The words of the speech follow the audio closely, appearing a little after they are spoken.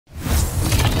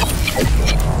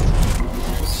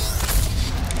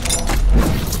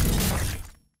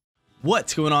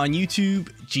What's going on YouTube?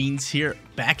 Jeans here,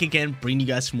 back again, bringing you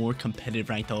guys some more competitive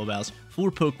ranked double battles for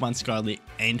Pokemon Scarlet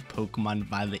and Pokemon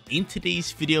Violet. In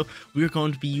today's video, we are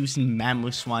going to be using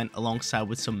MAMOSWINE alongside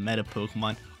with some meta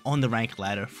Pokemon on the rank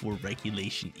ladder for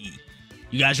Regulation E.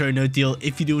 You guys already know the deal.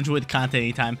 If you do enjoy the content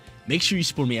anytime, make sure you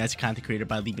support me as a content creator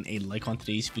by leaving a like on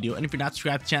today's video. And if you're not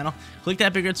subscribed to the channel, click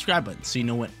that big red subscribe button so you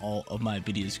know when all of my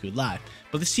videos go live.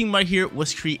 But this team right here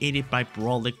was created by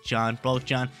Brawlic John. Brawlic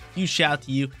John, huge shout out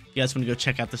to you. If you guys want to go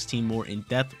check out this team more in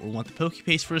depth or want the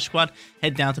Pokepaste for a squad,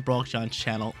 head down to Brawlic John's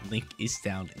channel. Link is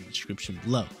down in the description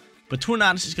below. But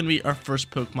Tornadus is going to be our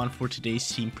first Pokemon for today's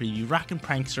team preview. Rockin'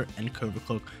 Prankster and Cobra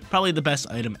Cloak, probably the best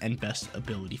item and best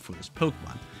ability for this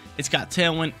Pokemon. It's got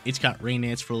Tailwind, it's got Rain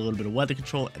Dance for a little bit of weather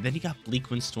control, and then you got Bleak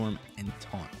Windstorm and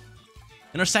Taunt.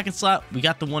 In our second slot, we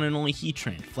got the one and only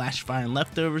Heatran, Flash Fire and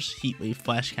Leftovers, Heat Wave,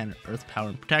 Flash Cannon, Earth Power,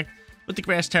 and Protect. With the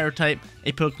Grass Terror type,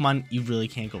 a Pokemon you really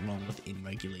can't go wrong with in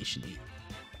Regulation E.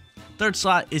 Third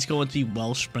slot is going to be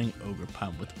Wellspring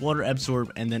Ogerpon with Water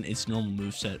Absorb and then its normal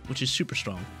moveset, which is super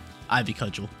strong. Ivy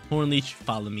Cudgel, Horn Leech,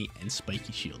 Follow Me, and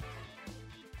Spiky Shield.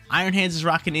 Iron Hands is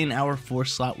rocking in our fourth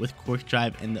slot with Cork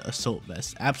Drive and the Assault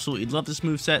Vest. Absolutely love this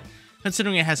moveset,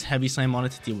 considering it has Heavy Slam on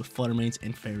it to deal with Flutter Mains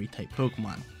and Fairy type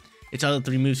Pokemon. Its other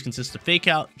three moves consist of Fake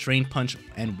Out, Drain Punch,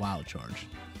 and Wild Charge.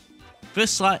 Fifth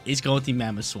slot is going to be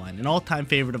MAMOSWINE, an all-time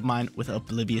favorite of mine with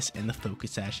Oblivious and the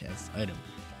Focus Sash as its item.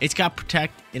 It's got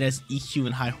Protect, it has EQ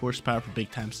and high horsepower for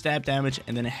big time stab damage,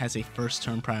 and then it has a first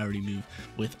turn priority move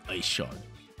with Ice Shard.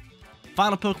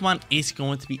 Final Pokemon is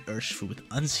going to be Urshifu with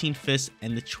Unseen Fist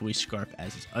and the Choice Scarf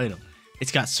as its item.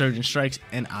 It's got Surgeon Strikes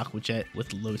and Aqua Jet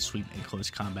with Load Sweep and Close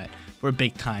Combat for a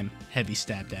big time heavy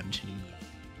stab damage hitting move.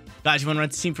 Guys, you want to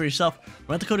rent the team for yourself?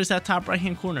 Rent the code is that top right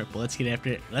hand corner, but let's get after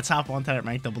it. Let's hop onto that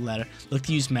ranked double ladder. Look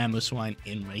to use MAMOSWINE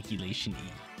in Regulation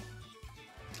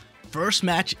E. First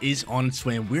match is on its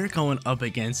way, and we're going up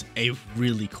against a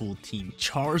really cool team.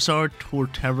 Charizard,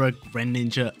 Torterra,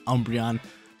 Greninja, Umbreon,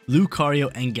 Lucario,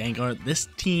 and Gengar. This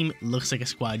team looks like a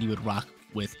squad you would rock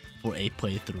with for a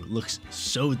playthrough. It looks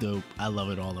so dope. I love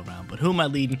it all around. But who am I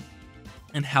leading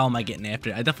and how am I getting after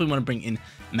it? I definitely want to bring in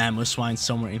MAMOSWINE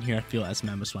somewhere in here. I feel as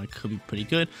MAMOSWINE could be pretty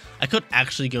good. I could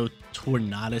actually go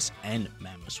Tornadus and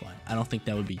MAMOSWINE. I don't think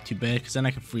that would be too bad because then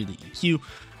I could freely EQ.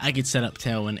 I could set up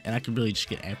Tailwind and I could really just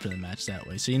get after the match that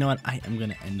way. So you know what? I am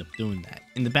going to end up doing that.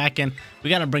 In the back end, we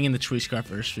got to bring in the Choice Scarf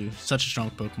Urshifu. Such a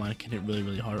strong Pokemon. It can hit really,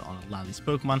 really hard on a lot of these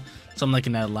Pokemon. So I'm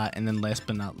liking that a lot. And then last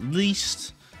but not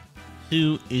least,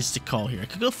 who is the call here? I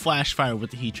could go Flash Fire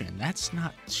with the Heatran. That's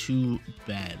not too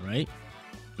bad, right?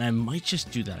 And I might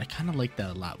just do that. I kind of like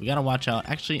that a lot. We got to watch out.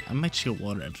 Actually, I might just go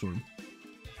Water Absorb.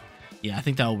 Yeah, I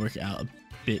think that will work out a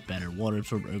bit better. Water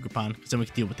Absorb Ogerpon, because then we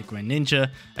can deal with the Greninja.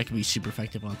 I can be super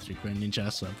effective onto the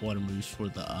Greninja, so I have water moves for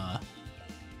the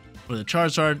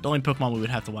Charizard. The only Pokemon we would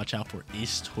have to watch out for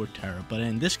is Torterra. But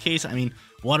in this case, I mean,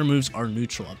 water moves are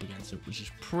neutral up against it, which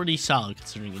is pretty solid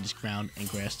considering it is ground and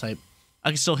grass type. I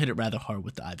can still hit it rather hard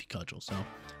with the Ivy Cudgel, so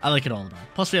I like it all around.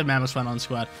 Plus, we have MAMOSWINE on the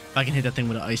squad. If I can hit that thing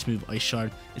with an Ice move, Ice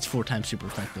Shard, it's 4 times super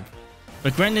effective.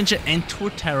 But Greninja and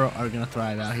Torterra are going to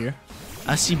thrive out here.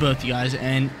 I see both you guys,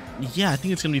 and yeah, I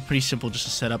think it's going to be pretty simple just to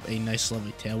set up a nice,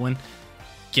 lovely Tailwind,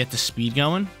 get the speed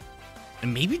going,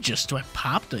 and maybe just, do I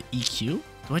pop the EQ?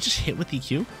 Do I just hit with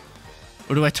EQ?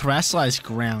 Or do I Terrasilize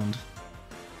Ground?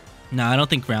 No, I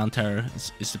don't think Ground Terror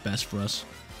is the best for us.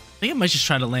 I think I might just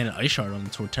try to land an Ice Shard on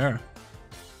the Torterra.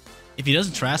 If he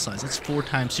doesn't Terrasilize, that's 4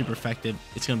 times super effective.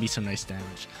 It's going to be some nice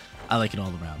damage. I like it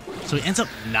all around. So he ends up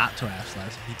not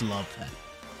Terrasilize. We'd love that.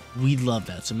 We'd love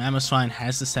that. So MAMOSWINE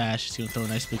has the Sash. He's going to throw a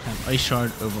nice big time Ice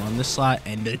Shard over on this slot.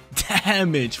 And the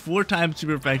damage, 4 times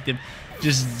super effective,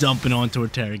 just dumping on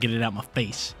Torterra. Get it out my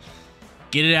face.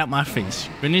 Get it out my face.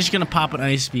 Greninja's going to pop an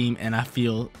Ice Beam, and I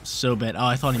feel so bad. Oh,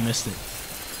 I thought he missed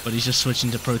it. But he's just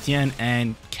switching to Protean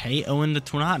and KOing the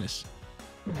Tornadus.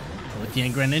 With the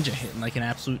Greninja hitting like an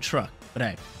absolute truck. But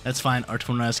hey, that's fine. Our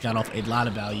Tornadus got off a lot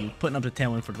of value, putting up the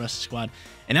Tailwind for the rest of the squad.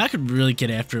 And now I could really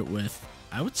get after it with,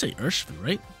 I would say, Urshifu,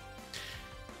 right?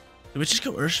 Do we just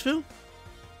go Urshifu?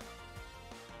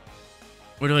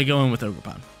 Or do I go in with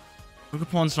Ogerpon?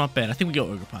 Ogerpon's not bad. I think we go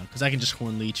Ogerpon, because I can just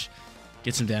Horn Leech,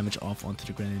 get some damage off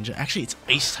onto the Greninja. Actually, it's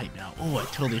Ice type now. Oh, I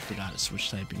totally forgot to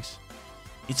switch typings.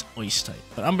 It's Ice type.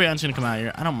 But Umbreon's going to come out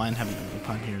here. I don't mind having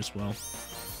Ogerpon here as well.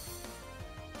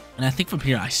 And I think from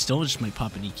here, I still just might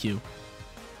pop an EQ.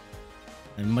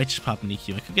 I might just pop an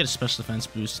EQ. I could get a special defense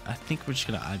boost. I think we're just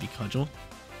going to Ivy Cudgel.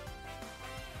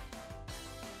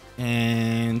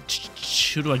 And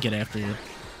who do I get after here?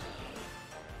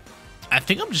 I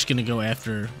think I'm just going to go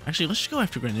after... Actually, let's just go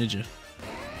after Greninja.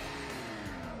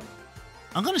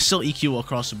 I'm going to still EQ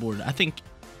across the board. I think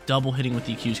double hitting with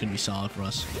EQ is going to be solid for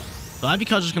us. So Ivy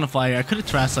Cudgel's going to fly here. I could have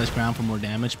Terrestrialized Slice ground for more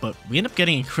damage, but we end up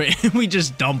getting a crit and we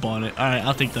just dump on it. Alright,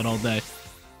 I'll take that all day.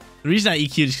 The reason I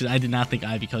EQ'd is because I did not think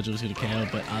Ivy Cudgel was going to KO,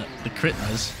 but the crit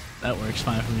does. That works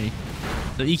fine for me.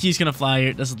 So EQ's going to fly here.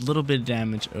 It does a little bit of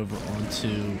damage over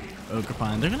onto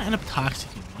Ogerpon. They're going to end up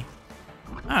toxicking me.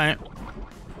 Alright.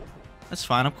 That's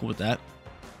fine. I'm cool with that.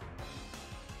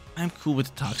 I'm cool with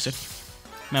the toxic.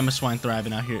 MAMOSWINE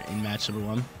thriving out here in match number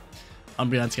 1.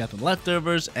 Umbreon's got the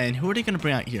leftovers, and who are they going to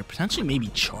bring out here? Potentially maybe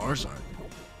Charizard.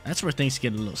 That's where things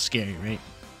get a little scary, right?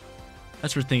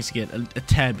 That's where things get a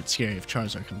tad bit scary if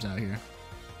Charizard comes out here.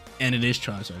 And it is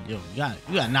Charizard. Yo, you got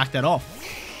to knock that off.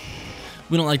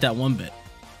 We don't like that one bit.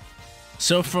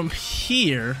 So from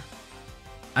here,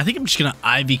 I think I'm just going to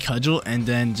Ivy Cudgel and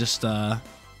then just Terrestrialize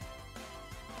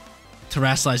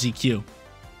EQ.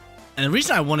 And the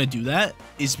reason I want to do that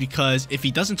is because if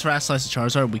he doesn't Terrestrialize the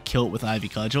Charizard, we kill it with Ivy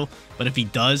Cudgel. But if he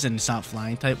does and it's not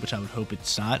flying type, which I would hope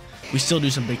it's not, we still do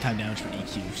some big time damage for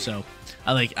EQ. So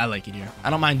I like it here. I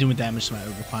don't mind doing damage to my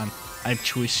Ogerpon. I have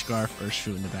Choice Scarf,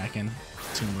 Urshifu in the back end.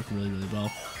 It's going to work really, really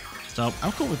well. So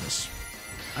I'm cool with this.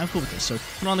 I'm cool with this. So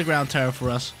put on the ground Terra for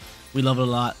us. We love it a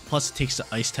lot. Plus it takes the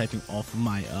ice typing off of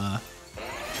my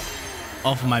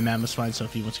MAMOSWINE. So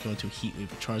if he wants to go into a Heat Wave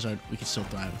with Charizard, we can still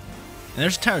thrive. And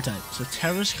there's a Terra type. So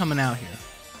Terra's coming out here.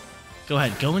 Go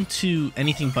ahead. Go into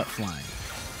anything but flying.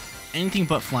 Anything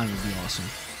but flying would be awesome.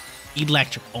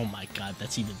 Electric. Oh my god,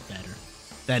 that's even better.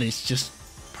 That is just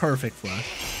perfect for us.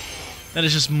 That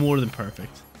is just more than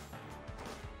perfect.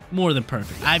 More than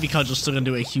perfect. Ivy Cudgel's still going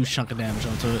to do a huge chunk of damage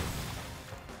onto it.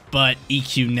 But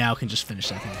EQ now can just finish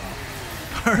that thing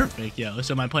off. Perfect, yo.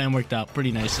 So my plan worked out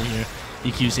pretty nicely here.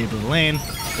 EQ's able to land.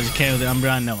 Does it KO the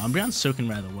Umbreon? No, Umbreon's soaking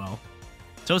rather well.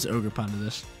 So is Ogerpon to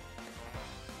this.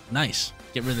 Nice.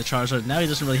 Get rid of the Charizard. Now he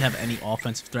doesn't really have any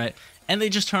offensive threat. And they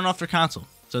just turn off their console.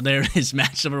 So there it is,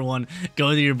 match number 1.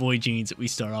 Go to your boy Jeans. We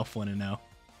start off 1-0.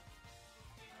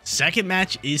 Second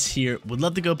match is here. Would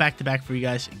love to go back-to-back for you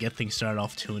guys and get things started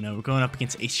off 2-0. We're going up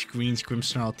against a Screens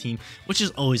Grimmsnarl team, which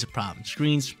is always a problem.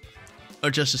 Screens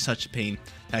are just such a pain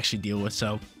to actually deal with.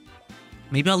 So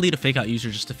maybe I'll lead a fake out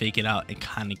user just to fake it out and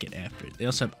kind of get after it. They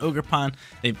also have Ogerpon.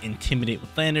 They have Intimidate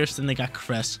with Landers. Then they got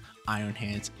Crest, Iron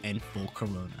Hands, and Full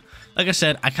Corona. Like I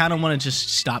said, I kind of want to just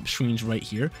stop Screens right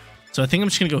here. So I think I'm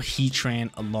just going to go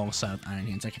Heatran alongside with Iron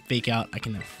Hands. I can fake out. I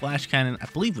can have Flash Cannon. I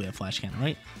believe we have Flash Cannon,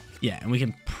 right? Yeah, and we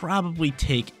can probably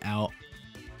take out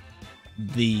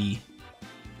the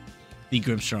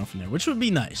Grimmsnarl from there, which would be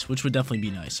nice. Which would definitely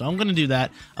be nice. So I'm going to do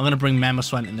that. I'm going to bring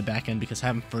MAMOSWINE in the back end because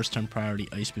having first turn priority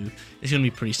Ice Move is going to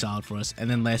be pretty solid for us. And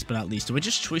then last but not least, do we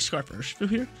just Choice Scarf Urshifu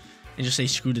here and just say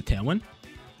screw the Tailwind?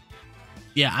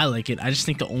 Yeah, I like it. I just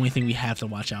think the only thing we have to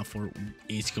watch out for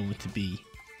is going to be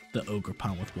the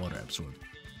Ogerpon with Water Absorb.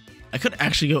 I could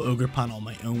actually go Ogerpon on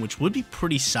my own, which would be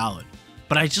pretty solid.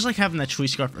 But I just like having that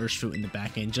Choice Scarf Urshifu in the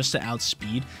back end just to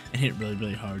outspeed and hit really,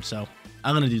 really hard. So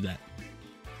I'm going to do that.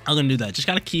 I'm going to do that. Just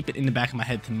got to keep it in the back of my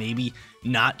head to maybe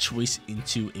not choice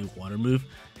into a water move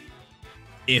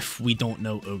if we don't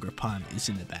know Ogerpon is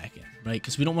in the back end, right?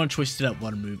 Because we don't want to choice to that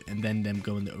water move and then them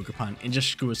go into Ogerpon and just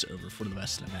screw us over for the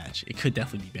rest of the match. It could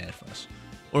definitely be bad for us.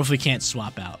 Or if we can't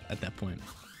swap out at that point.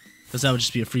 Because that would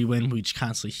just be a free win. We just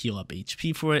constantly heal up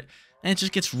HP for it. And it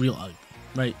just gets real ugly.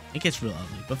 Right, it gets real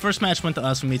ugly. But first match went to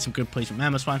us. We made some good plays with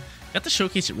MAMOSWINE. Got to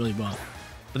showcase it really well.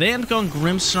 But they end up going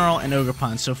Grimmsnarl and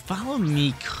Ogerpon. So Follow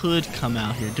Me could come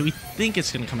out here. Do we think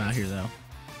it's going to come out here, though?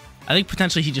 I think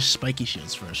potentially he just Spiky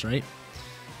Shields first, right?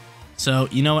 So,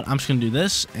 you know what? I'm just going to do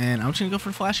this. And I'm just going to go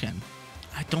for a Flash Cannon.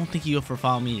 I don't think you go for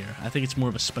Follow Me here. I think it's more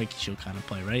of a Spiky Shield kind of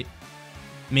play, right?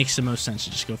 Makes the most sense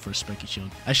to just go for a Spiky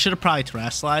Shield. I should have probably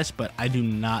Terrestrialized, but I do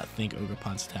not think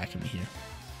Ogerpon's attacking me here.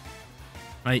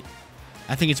 Right?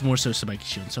 I think it's more so Spiky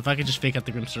Shield. So if I could just fake out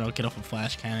the Grimmsnarl, get off a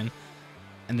Flash Cannon,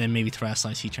 and then maybe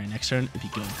Terrestrialize Heatran next turn, it'd be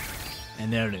good.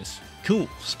 And there it is. Cool.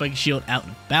 Spiky Shield out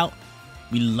and about.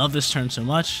 We love this turn so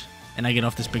much. And I get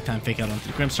off this big time fake out onto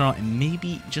the Grimmsnarl, and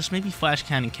maybe, just maybe Flash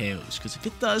Cannon KOs. Because if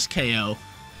it does KO,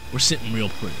 we're sitting real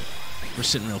pretty. We're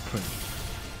sitting real pretty.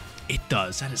 It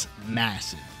does. That is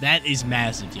massive. That is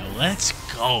massive, yo. Let's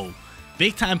go.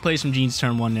 Big time plays from Jeans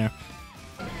turn 1 there.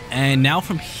 And now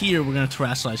from here, we're going to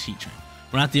Terrestrialize Heatran.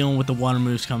 We're not dealing with the water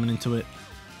moves coming into it.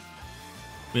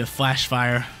 We have Flash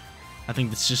Fire. I think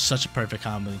that's just such a perfect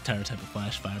combo, the Terra type of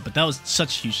Flash Fire. But that was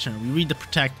such a huge turn. We read the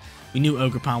Protect. We knew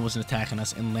Ogerpon wasn't attacking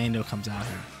us, and Lando comes out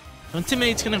here. So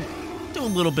Intimidate's going to do a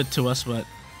little bit to us, but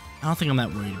I don't think I'm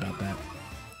that worried about that.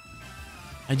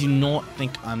 I do not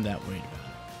think I'm that worried about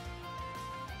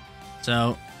it.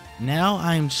 So now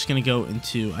I'm just going to go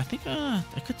into, I think I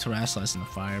could Terrestrialize in the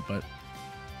fire, but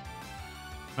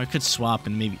Or I could swap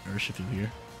and maybe Urshifu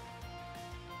here.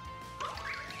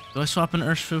 Do I swap an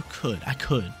Urshifu? I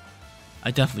could.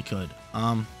 I definitely could.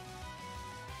 I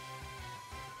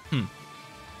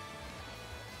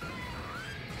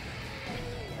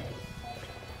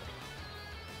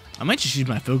might just use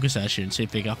my Focus Sash here and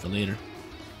save Fake Out for later.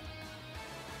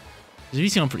 Because if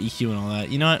he's going for EQ and all that,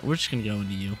 you know what? We're just going to go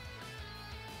into you.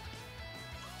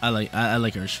 I like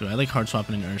Urshifu. I like hard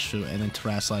swapping into Urshifu and then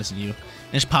Terraslizing you.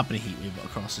 And just popping a Heat Wave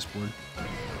across this board.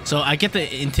 So I get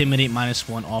the Intimidate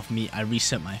 -1 off me. I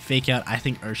reset my Fake Out. I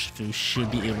think Urshifu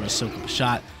should be able to soak up a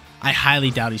shot. I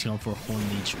highly doubt he's going for a Horn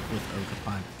Leech with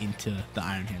Ogerpon into the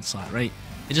Iron Hand slot, right?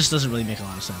 It just doesn't really make a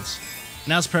lot of sense.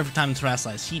 Now's the perfect time to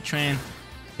Terraslize Heatran.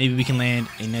 Maybe we can land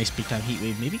a nice big time Heat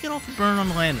Wave. Maybe get off a burn on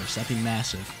the landers. That'd be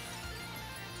massive.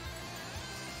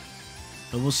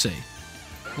 But we'll see.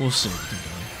 We'll see.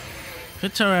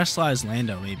 Could Terraslize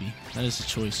Lando, maybe. That is a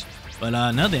choice. But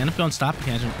no, they end up going Stop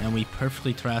Tangent, and we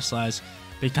perfectly Terraslize.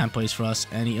 Big time plays for us.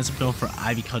 And he ends up going for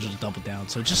Ivy Cudgel to double down.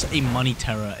 So just a money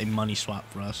Terra, a money swap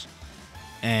for us.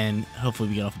 And hopefully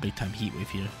we get off a big time Heat Wave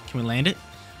here. Can we land it?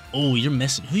 Oh, you're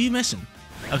missing. Who are you missing?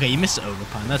 Okay, you missed the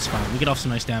Ogerpon. That's fine. We get off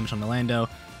some nice damage on the Lando.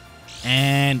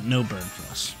 And no burn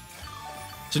for us.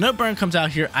 So no burn comes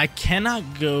out here. I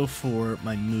cannot go for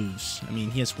my moves. I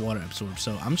mean, he has Water Absorb.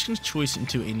 So I'm just going to choice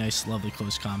into a nice, lovely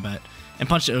close combat. And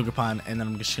punch the Ogerpon. And then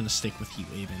I'm just going to stick with Heat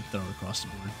Wave and throw it across the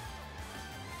board.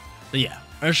 So yeah,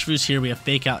 Urshifu's here. We have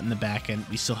Fake Out in the back end.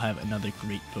 We still have another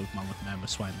great Pokemon with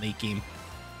MAMOSWINE late game.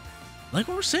 I like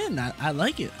what we're sitting. I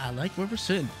like it. I like where we're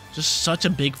sitting. Just such a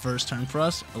big first turn for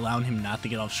us, allowing him not to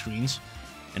get off screens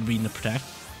and reading the Protect.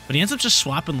 But he ends up just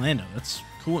swapping Lando. That's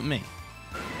cool with me.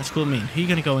 That's cool with me. Who are you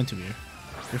going to go into here?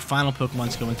 Your final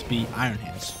Pokemon's going to be Iron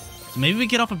Hands. So maybe we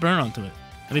get off a burn onto it.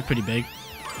 That'd be pretty big.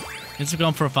 Ends up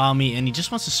going for a Follow Me, and he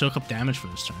just wants to soak up damage for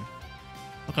this turn.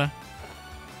 Okay.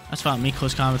 That's fine. Me,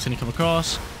 close combat's going to come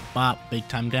across. Bop, big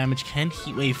time damage. Can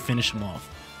Heat Wave finish him off?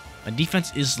 My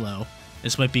defense is low.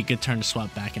 This might be a good turn to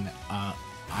swap back into Iron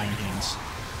Hands.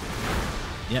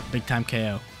 Yep, big time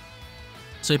KO.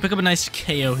 So you pick up a nice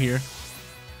KO here.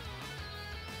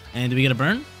 And do we get a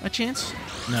burn by chance?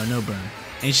 No, no burn.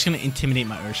 And he's just going to intimidate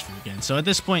my Urshifu again. So at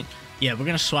this point, yeah, we're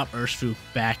going to swap Urshifu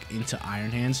back into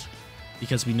Iron Hands.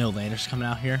 Because we know Lander's coming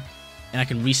out here. And I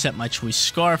can reset my choice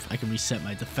Scarf. I can reset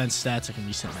my defense stats. I can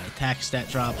reset my attack stat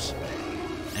drops.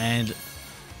 And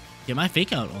get my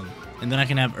Fake Out on. And then I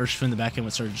can have Urshifu in the back end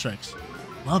with Surge Strikes.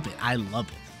 Love it. I love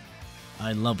it.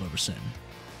 I love what we're sitting.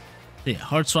 So yeah,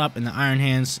 hard swap in the Iron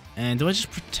Hands. And do I just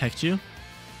protect you?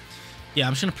 Yeah,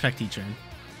 I'm just going to protect Heatran.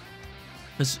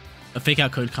 Because a Fake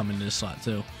Out could come into this slot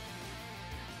too.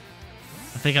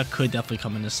 A Fake Out could definitely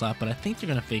come in this slot, but I think they're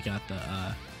going to Fake Out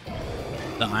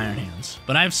the Iron Hands.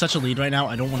 But I have such a lead right now,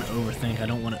 I don't want to overthink. I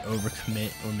don't want to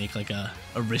overcommit or make like a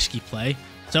risky play.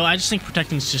 So I just think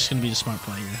protecting is just going to be the smart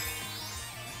play here.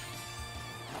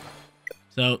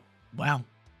 So, wow.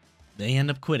 They end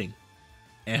up quitting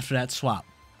after that swap.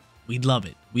 We'd love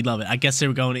it. We'd love it. I guess they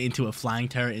were going into a Flying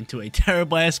Terra, into a Terra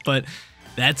Blast, but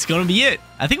that's going to be it.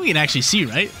 I think we can actually see,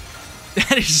 right?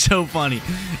 That is so funny.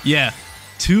 Yeah.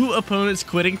 2 opponents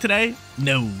quitting today?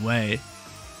 No way.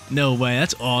 No way.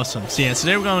 That's awesome. So yeah, so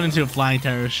they were going into a Flying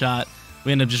Terra shot.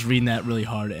 We ended up just reading that really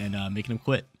hard and making them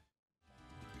quit.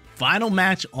 Final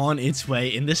match on its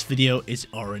way, and this video is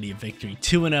already a victory.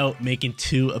 2-0, making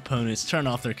 2 opponents turn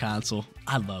off their console.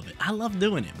 I love it. I love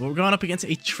doing it. But we're going up against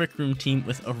a Trick Room team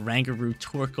with Oranguru,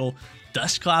 Torkoal,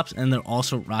 Dusclops, and they're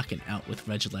also rocking out with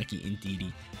Regieleki,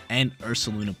 Indeedee, and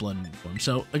Ursaluna Blood Moon form.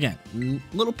 So again,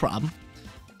 little problem.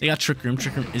 They got Trick Room.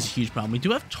 Trick Room is a huge problem. We do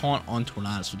have Taunt on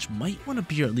Tornadus, which might want to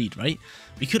be our lead, right?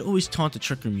 We could always taunt the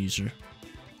Trick Room user.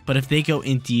 But if they go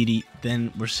Indeedee,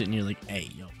 then we're sitting here like, hey,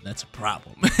 yo, that's a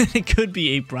problem. It could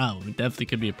be a problem. It definitely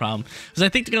could be a problem. Because I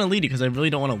think they're going to lead it because I really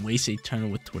don't want to waste a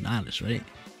turn with Tornadus, right?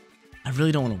 I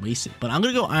really don't want to waste it. But I'm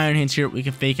going to go Iron Hands here. We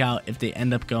can Fake Out. If they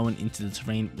end up going into the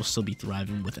terrain, we'll still be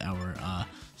thriving with our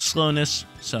slowness.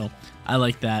 So I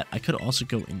like that. I could also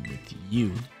go in with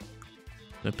you.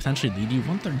 But potentially lead you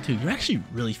 132. You're actually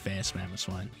really fast,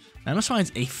 MAMOSWINE.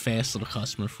 MAMOSWINE's a fast little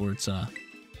customer for its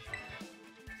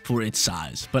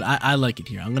size, but I like it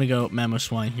here. I'm gonna go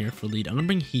MAMOSWINE here for lead. I'm gonna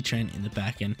bring Heatran in the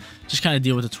back end, just kind of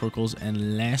deal with the Torkoals,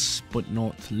 and last but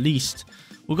not least,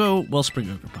 we'll go Wellspring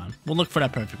Ogerpon. We'll look for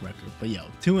that perfect record. But yo,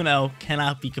 2-0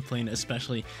 cannot be complained,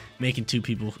 especially making 2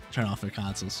 people turn off their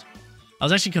consoles. I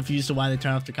was actually confused to why they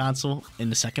turned off their console in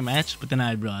the second match, but then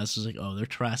I realized I was like, oh, they're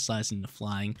Terrasizing into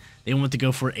Flying. They wanted to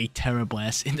go for a Terra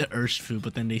Blast into Urshifu,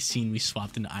 but then they seen we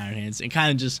swapped into Iron Hands and kind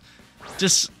of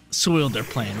just soiled their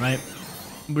plan, right?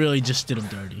 Really just did them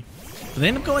dirty. But they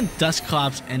end up going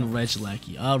Dusclops and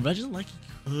Regieleki. Regieleki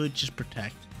could just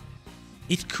protect.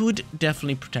 It could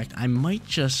definitely protect. I might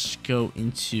just go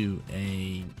into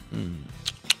a...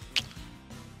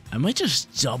 I might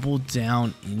just double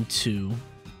down into...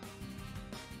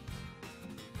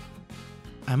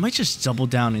 I might just double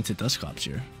down into Dusclops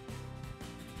here.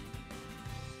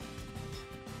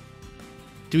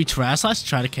 Do we Terrasilize to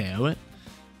try to KO it?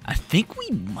 I think we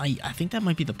might. I think that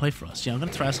might be the play for us. Yeah, I'm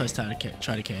going to Terrasilize to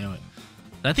try to KO it.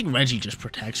 But I think Reggie just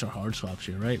protects our hard swaps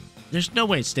here, right? There's no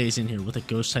way it stays in here with a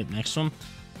ghost type next to him.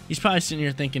 He's probably sitting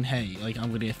here thinking, hey, like, I'm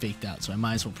going to get faked out, so I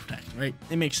might as well protect, right?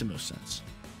 It makes the most sense.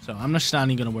 So I'm just not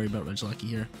even going to worry about Regieleki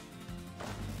here.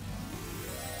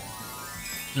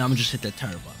 And I'm going to just hit that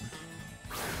Terra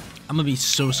button. I'm going to be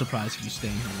so surprised if you stay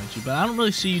in here, Reggie. But I don't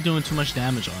really see you doing too much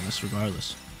damage on us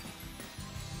regardless.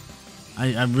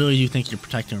 I really do think you're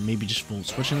protecting or maybe just Volt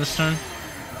Switching this turn.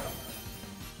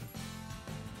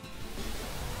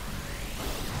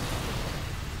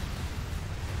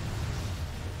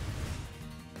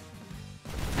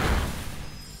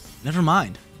 Never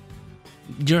mind.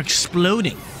 You're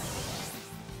exploding.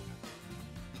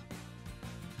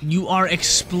 You are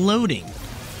exploding.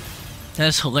 That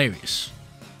is hilarious.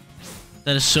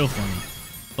 That is so funny.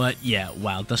 But yeah,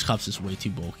 wow, Dusclops is way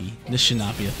too bulky. This should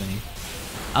not be a thing.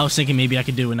 I was thinking maybe I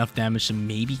could do enough damage to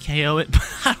maybe KO it, but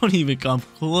I don't even come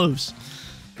close.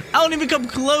 I don't even come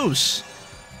close.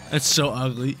 That's so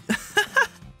ugly.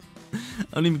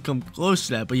 I don't even come close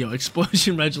to that. But yo,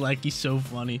 Explosion Regieleki, so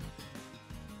funny.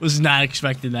 Was not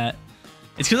expecting that.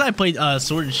 It's because I played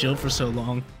Sword and Shield for so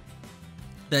long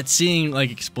that seeing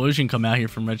like Explosion come out here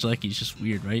from Regieleki is just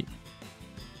weird, right?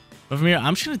 But from here,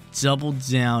 I'm just going to double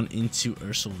down into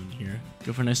Ursaline here.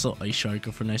 Go for a nice little Ice Shard.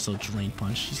 Go for a nice little Drain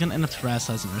Punch. He's going to end up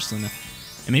Terrasizing Ursaline.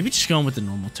 And maybe just going with the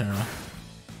normal Terra.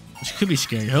 Which could be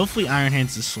scary. Hopefully Iron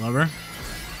Hands is slower.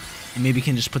 And maybe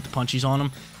can just put the punchies on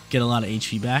him. Get a lot of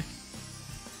HP back.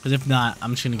 Because if not,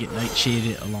 I'm just going to get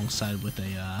Nightshaded alongside with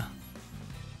a...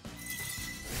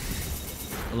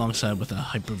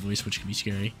 Hyper Voice, which could be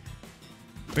scary.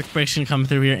 Brick Break's going to come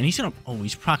through here. And he's going to... Oh,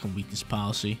 he's procking Weakness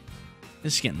Policy.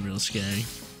 This is getting real scary.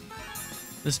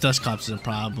 This Dusclops is a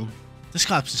problem.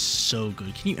 Dusclops is so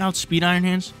good. Can you outspeed Iron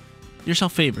Hands? Do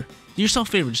yourself a favor. Do yourself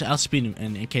a favor. Just outspeed him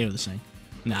and KO this thing.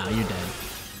 Nah, you're dead.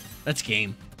 That's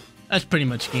game. That's pretty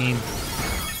much game.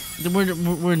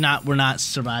 We're not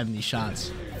surviving these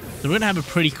shots. So we're gonna have a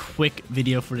pretty quick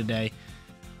video for today.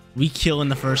 We kill in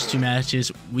the first two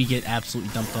matches. We get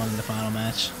absolutely dumped on in the final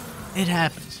match. It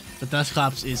happens. But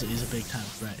Dusclops is a big time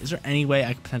threat. Is there any way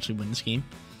I could potentially win this game?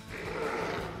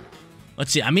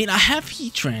 Let's see. I mean, I have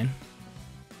Heatran.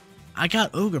 I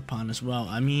got Ogerpon as well.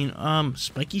 I mean,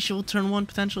 Spiky Shield turn 1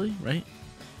 potentially, right?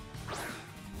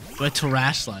 But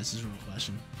Terrasilize is a real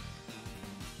question.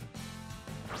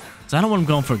 So I don't want him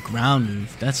going for a ground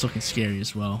move. That's looking scary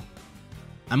as well.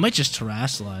 I might just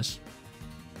Terrasilize.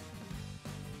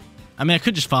 I mean, I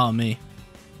could just follow me.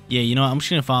 Yeah, you know what? I'm just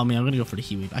going to follow me. I'm going to go for the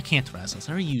Heat Wave. I can't Terrasilize.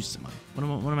 I already used it. What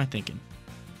am I thinking?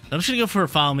 I'm just going to go for a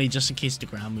follow me just in case the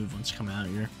ground move wants to come out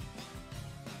here.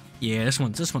 Yeah, this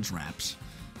one's raps.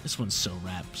 This one's so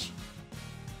raps.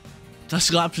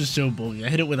 Dusclops is so bulky. I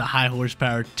hit it with a high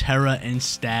horsepower Terra and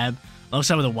Stab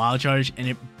alongside with a Wild Charge, and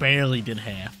it barely did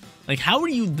half. Like, how are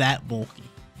you that bulky?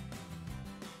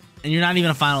 And you're not even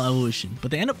a final evolution.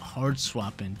 But they end up hard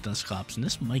swapping Dusclops, and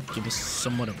this might give us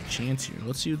somewhat of a chance here.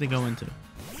 Let's see what they go into.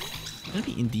 It's gonna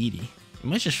be Indeedee. We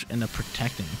might just end up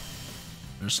protecting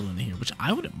Ursaline here, which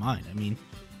I wouldn't mind. I mean,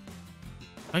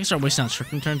 if I can start wasting out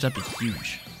Trick Room turns, that'd be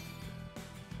huge.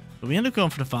 But we end up going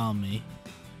for the Follow Me.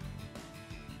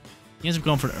 He ends up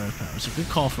going for the Earth Power. It's a good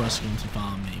call for us to go into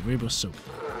Follow Me. We're able to soak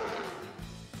that.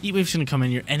 Heat Wave's going to come in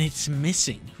here, and it's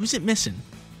missing. Who's it missing?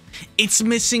 It's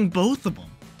missing both of them.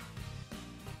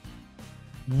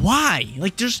 Why?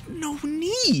 Like, there's no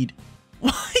need.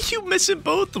 Why are you missing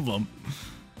both of them?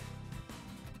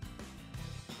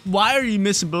 Why are you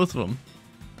missing both of them?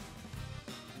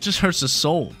 Just hurts the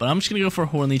soul, but I'm just gonna go for a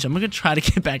Horn Leech. I'm gonna try to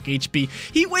get back HP.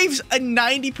 Heat Wave's a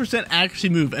 90% accuracy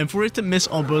move, and for it to miss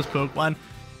on both Pokemon,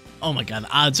 oh my god,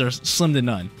 the odds are slim to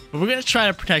none. But we're gonna try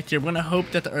to protect here. We're gonna hope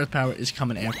that the Earth Power is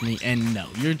coming after me, and no,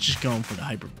 you're just going for the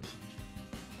Hyper.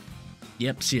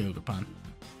 Yep, see you, Ogerpon.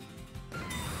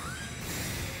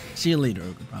 See you later,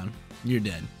 Ogerpon. You're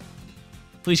dead.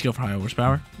 Please go for higher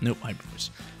horsepower. Nope, Hyper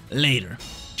Voice. Later.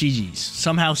 GG's.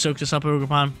 Somehow soaked us up,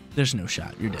 Ogerpon. There's no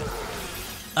shot. You're dead.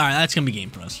 Alright, that's going to be game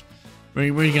for us.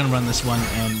 We're going to run this one,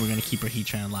 and we're going to keep our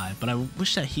Heatran alive. But I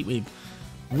wish that Heat Wave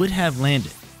would have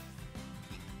landed.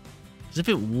 Because if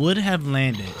it would have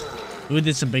landed, it would have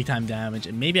did some big-time damage,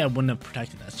 and maybe I wouldn't have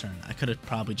protected that turn. I could have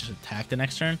probably just attacked the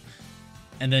next turn,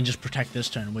 and then just protect this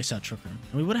turn and waste out Trick Room.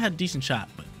 And we would have had a decent shot,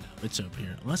 but no. it's over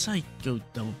here. Unless I go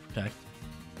double protect.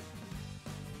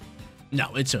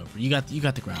 No, it's over. You got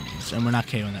the ground moves, and we're not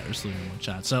KOing that Ursula in one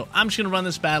shot. So I'm just gonna run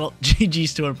this battle.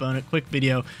 GG's to our opponent. Quick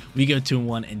video. We go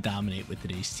 2-1 and dominate with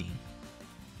today's team.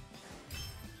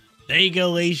 There you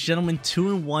go, ladies and gentlemen,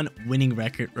 2-1 winning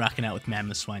record, rocking out with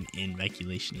MAMOSWINE in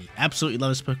Regulation 8. Absolutely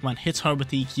love this Pokemon. Hits hard with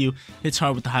the EQ, hits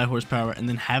hard with the high horsepower, and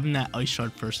then having that Ice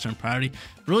Shard first turn priority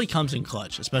really comes in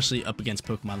clutch, especially up against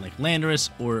Pokemon like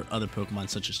Landorus or other Pokemon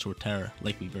such as Torterra,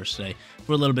 like we versed today,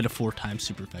 for a little bit of 4 times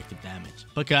super effective damage.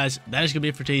 But guys, that is going to be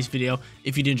it for today's video.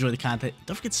 If you did enjoy the content,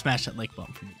 don't forget to smash that like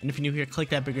button for me. And if you're new here, click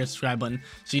that big red subscribe button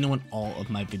so you know when all of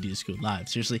my videos go live.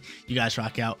 Seriously, you guys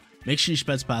rock out. Make sure you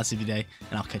spread positivity today,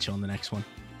 and I'll catch you on the next one.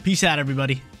 Peace out,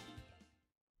 everybody.